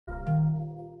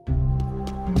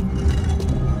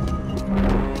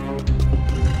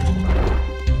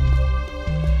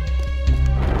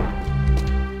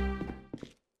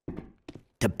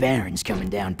Baron's coming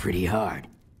down pretty hard.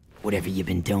 Whatever you've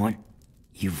been doing,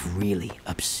 you've really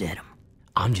upset him.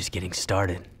 I'm just getting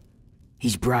started.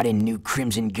 He's brought in new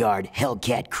Crimson Guard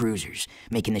Hellcat cruisers,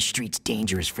 making the streets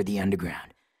dangerous for the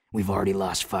underground. We've already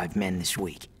lost 5 men this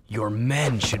week. Your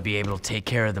men should be able to take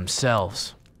care of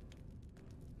themselves.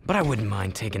 But I wouldn't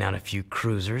mind taking out a few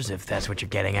cruisers if that's what you're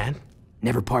getting at.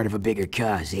 Never part of a bigger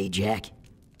cause, eh, Jack?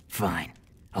 Fine.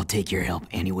 I'll take your help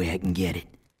any way I can get it.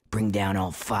 Bring down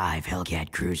all 5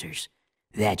 Hellcat cruisers.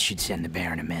 That should send the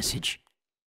Baron a message.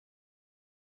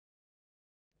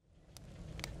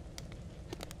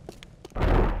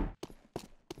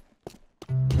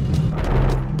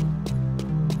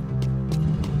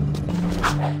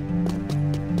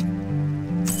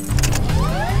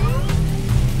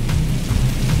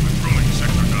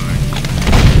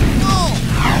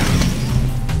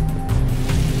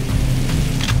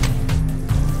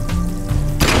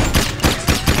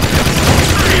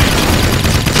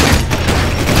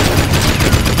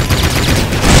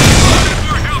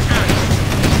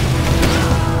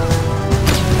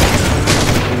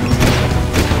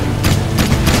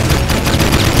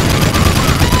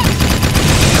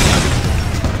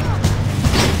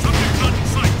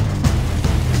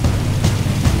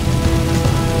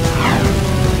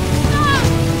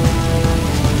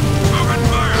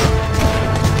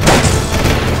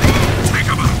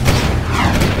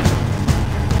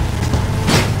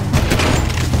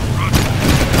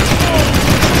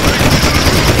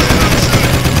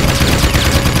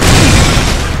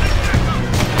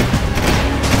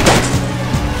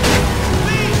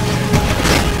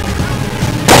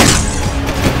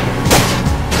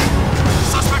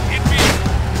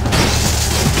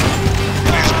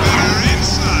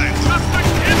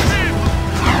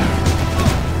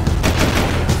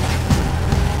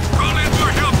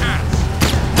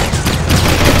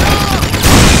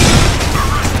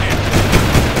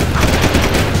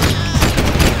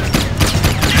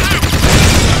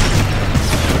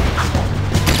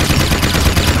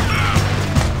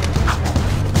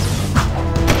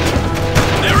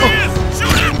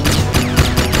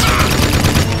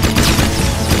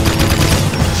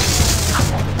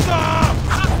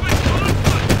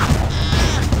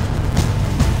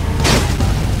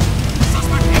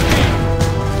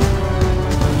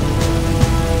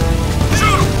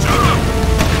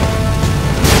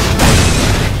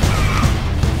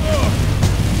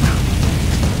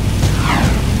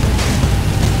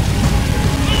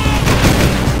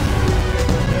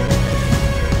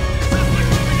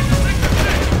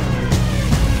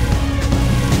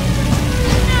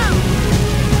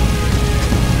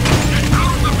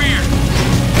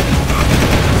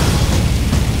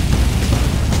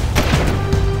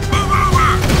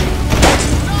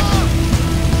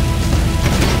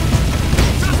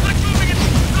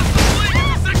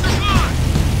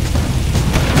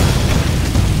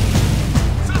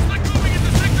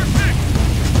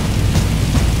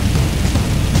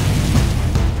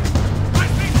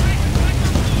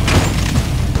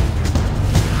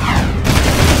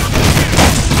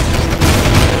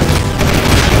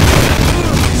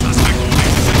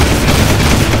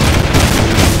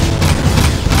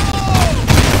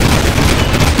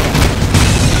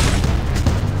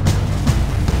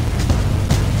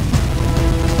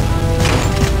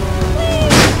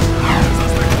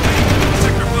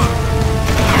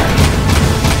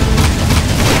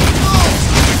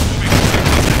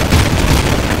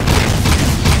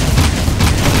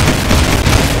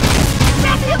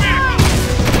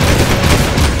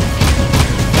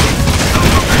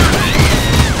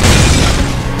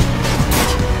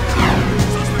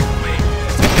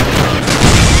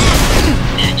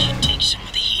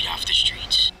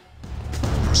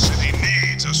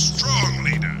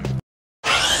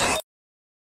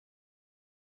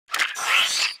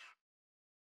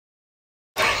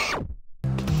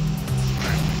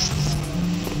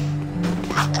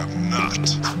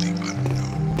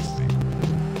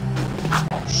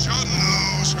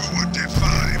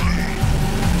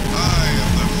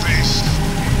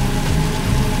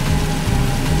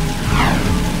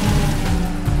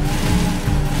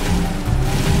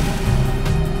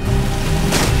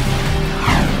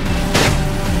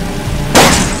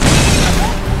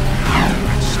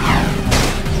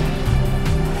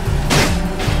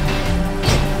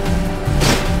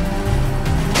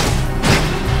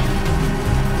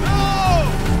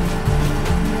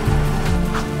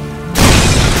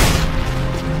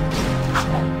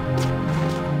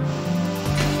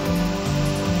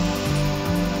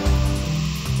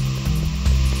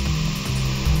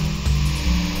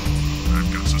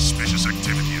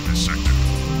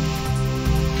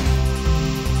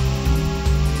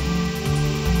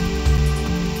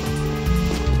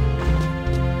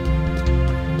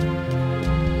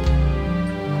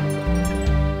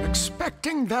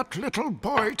 Expecting that little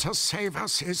boy to save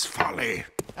us is folly.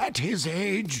 At his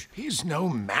age, he's no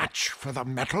match for the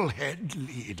metalhead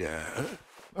leader.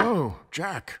 Oh,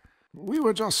 Jack, we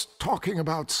were just talking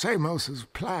about Samos's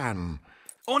plan.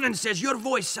 Onan says your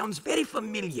voice sounds very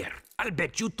familiar. I'll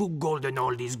bet you two golden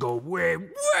oldies go way,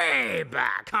 way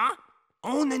back, huh?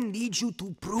 Onan needs you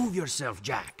to prove yourself,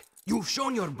 Jack. You've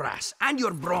shown your brass and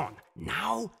your brawn.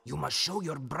 Now you must show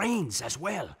your brains as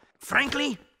well.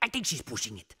 Frankly, I think she's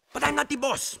pushing it. But I'm not the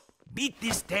boss. Beat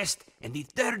this test, and the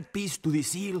third piece to the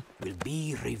seal will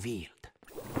be revealed.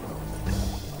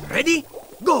 Ready?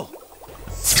 Go!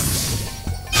 This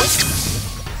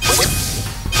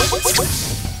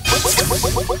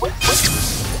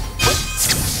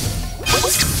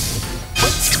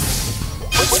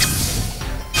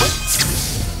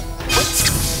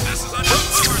is a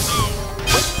no-cover zone.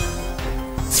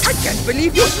 I can't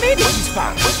believe you've made it this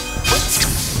far.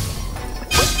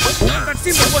 That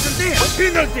symbol wasn't there.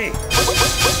 Penalty!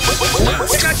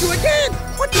 We got you again!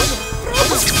 What is your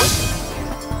problem?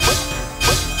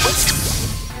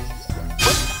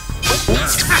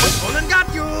 Ha! Olin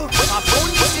got you! Our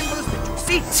only symbols that you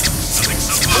see. Nothing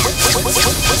so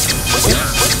far.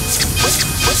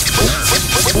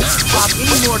 Pop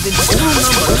any more than the true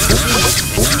number of the symbols,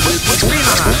 and you will be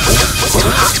penalized.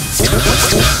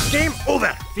 Game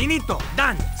over. Finito.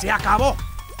 Done. Se acabó.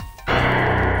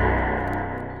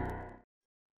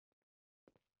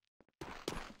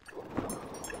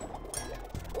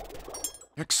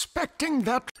 Expecting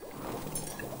that...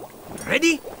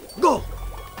 Ready? Go!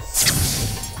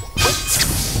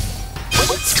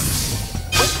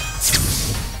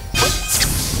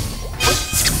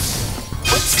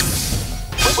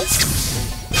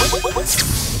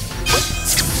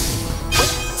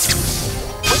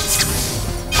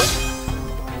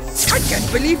 I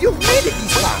can't believe you've made it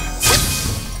this far!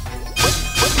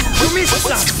 You missed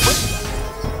some!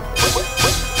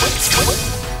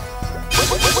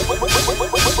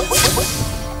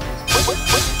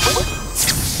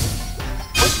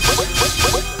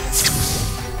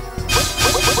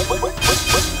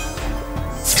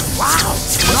 Wow,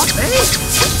 not bad!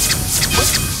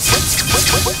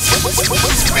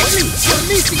 Quickly, you're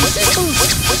missing symbols!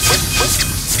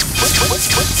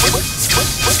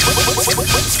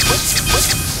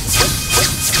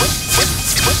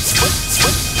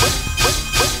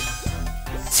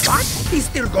 What? He's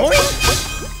still going?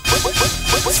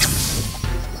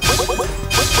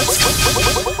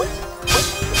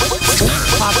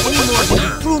 Pop any more than the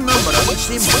true number of each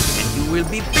symbol, and you will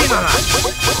be penalized.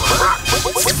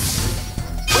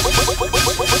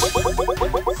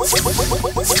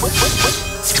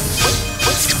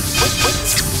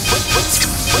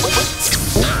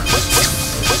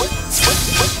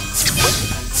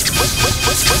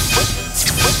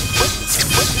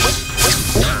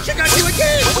 She got you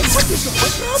again! What is your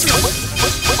problem?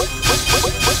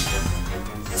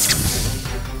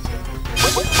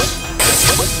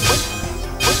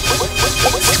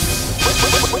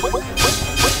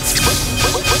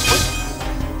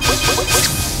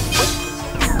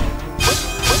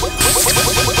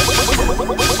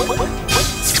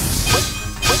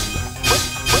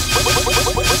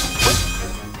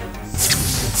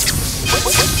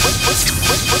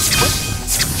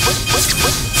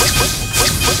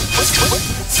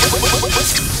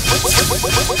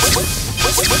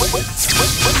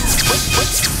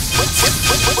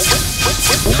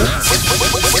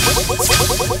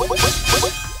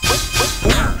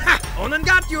 Ha! Onan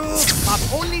got you! Pop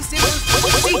only symbols to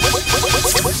see!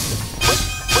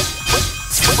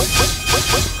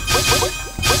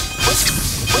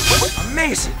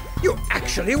 Amazing! You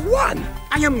actually won!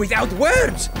 I am without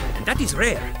words! And that is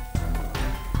rare.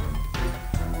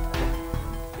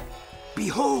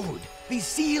 Behold! The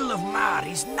seal of Mar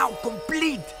is now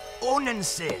complete! Onan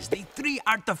says the 3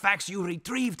 artifacts you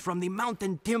retrieved from the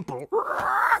mountain temple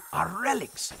are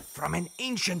relics from an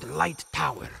ancient light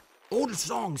tower. Old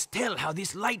songs tell how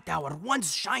this light tower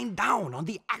once shined down on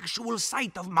the actual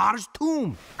site of Mar's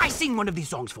tomb. I sing one of these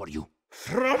songs for you.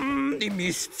 From the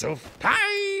mists of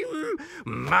time,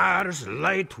 Mars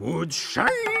light would shine.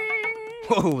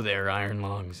 Whoa there, Iron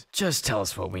Lungs. Just tell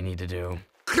us what we need to do.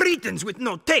 Cretins with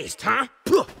no taste, huh?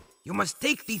 Puh. You must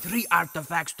take the 3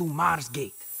 artifacts to Mars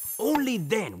Gate. Only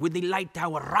then will the light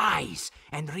tower rise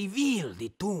and reveal the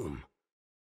tomb.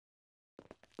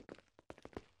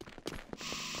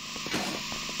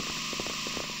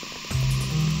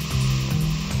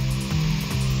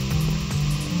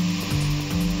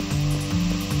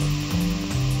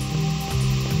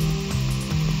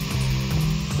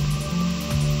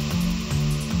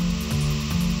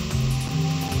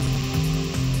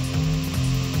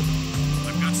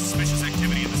 I've got suspicious activity.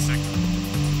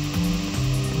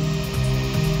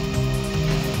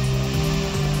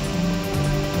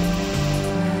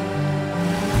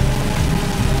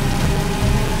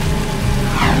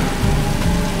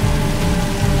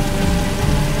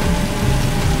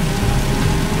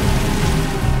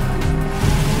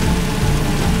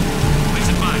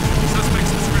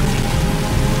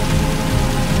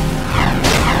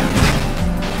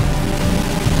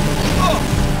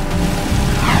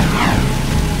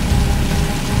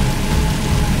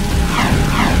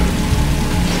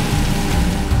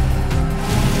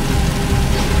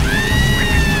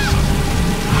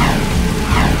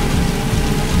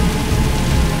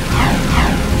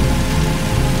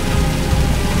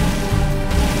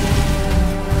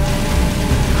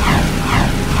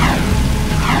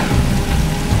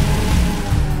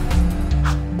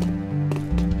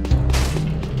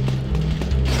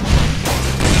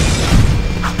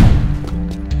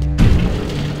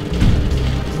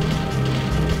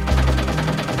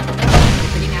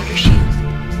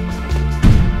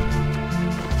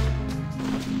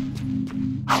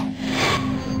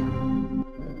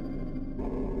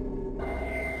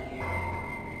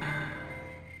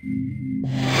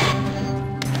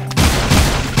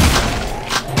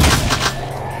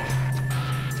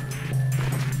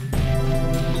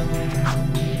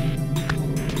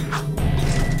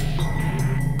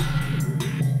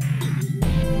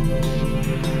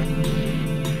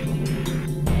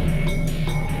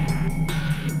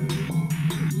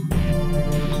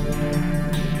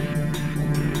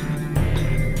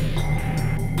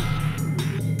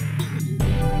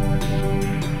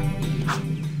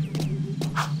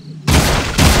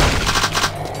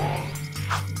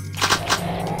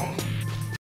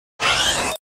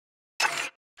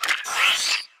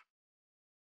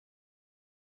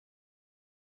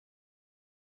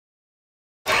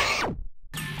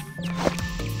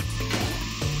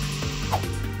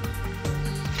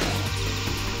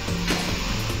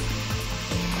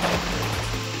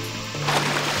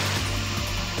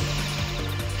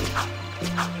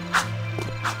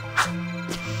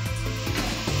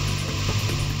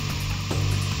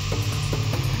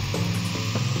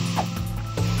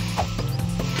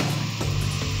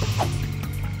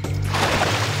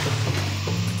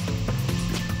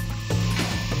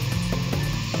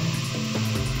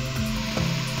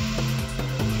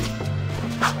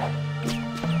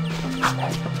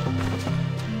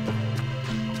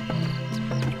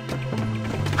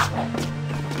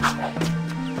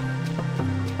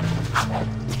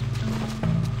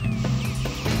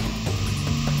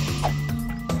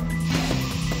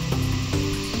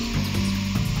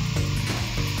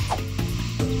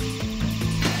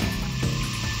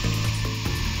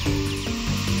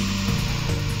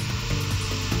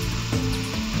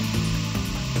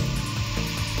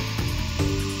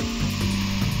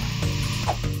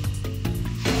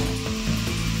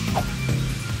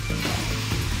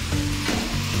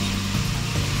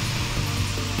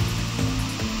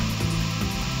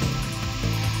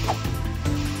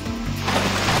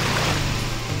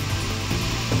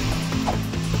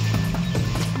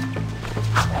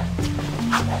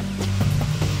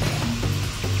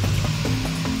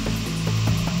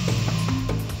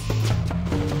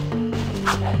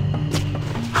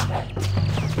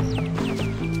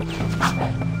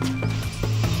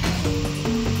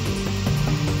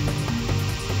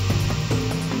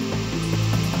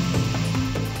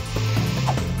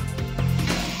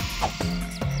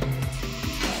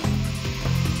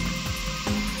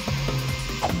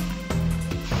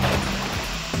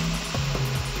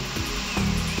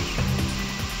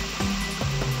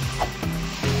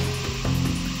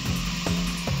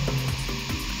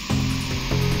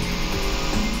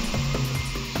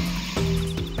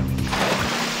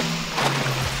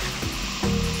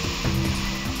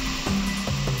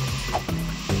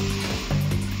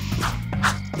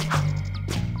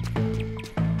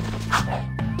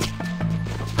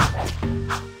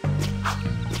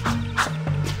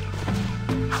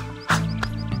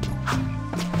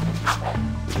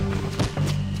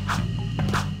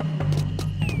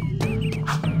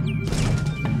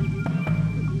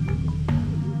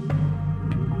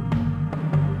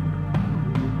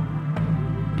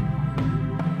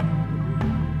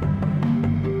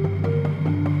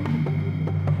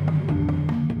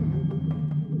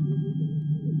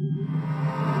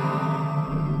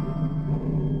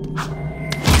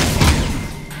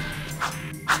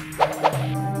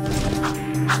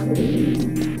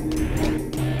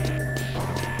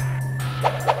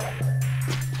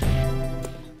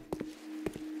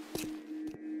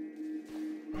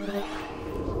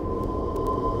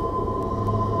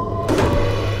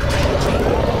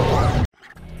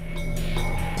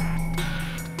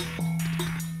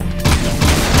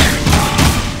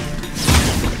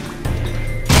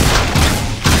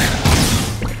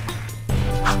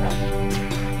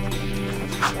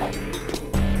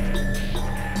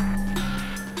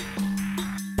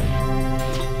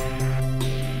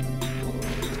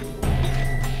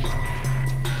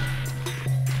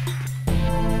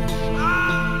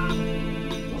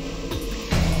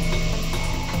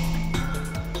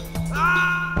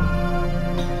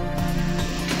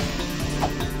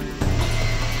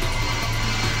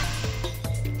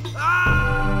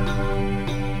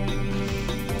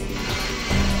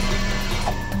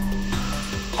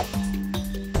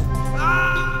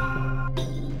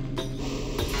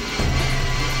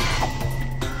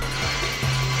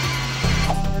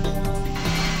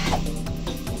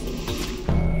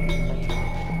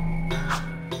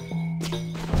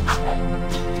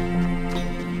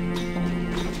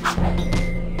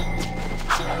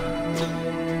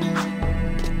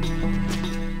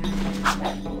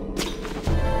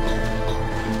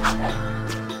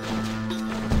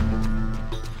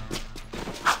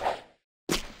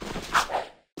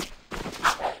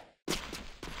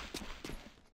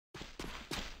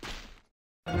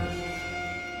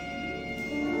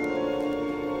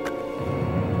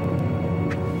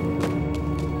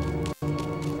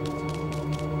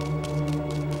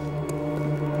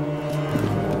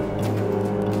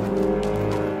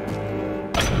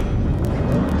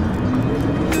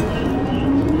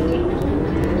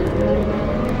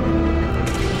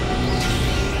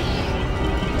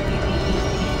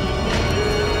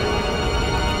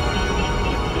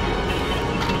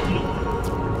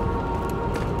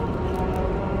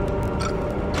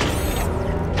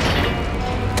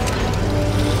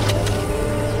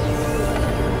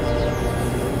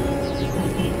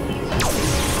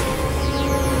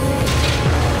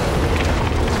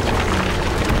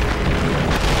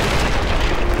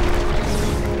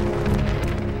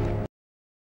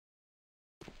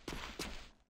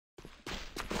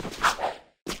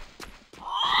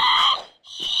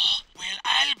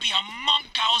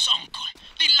 Monkow's uncle.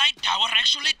 The light tower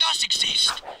actually does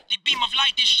exist. The beam of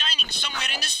light is shining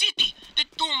somewhere in the city. The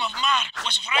tomb of Mar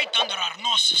was right under our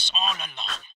noses all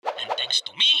along. And thanks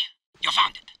to me, you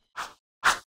found it.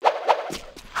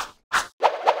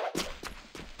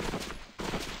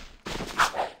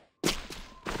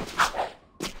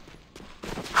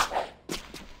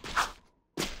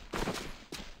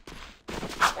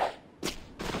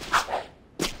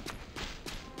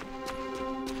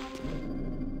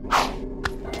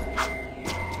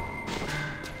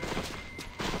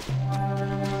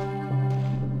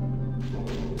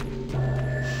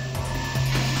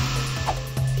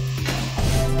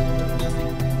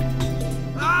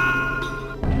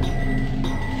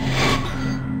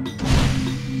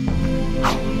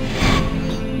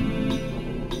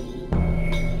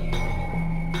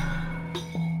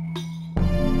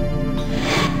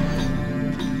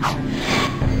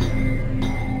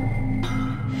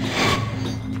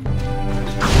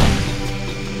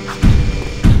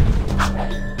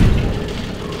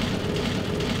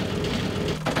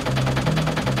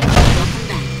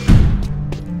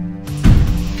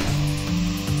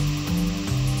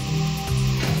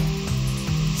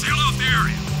 Seal off the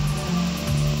area.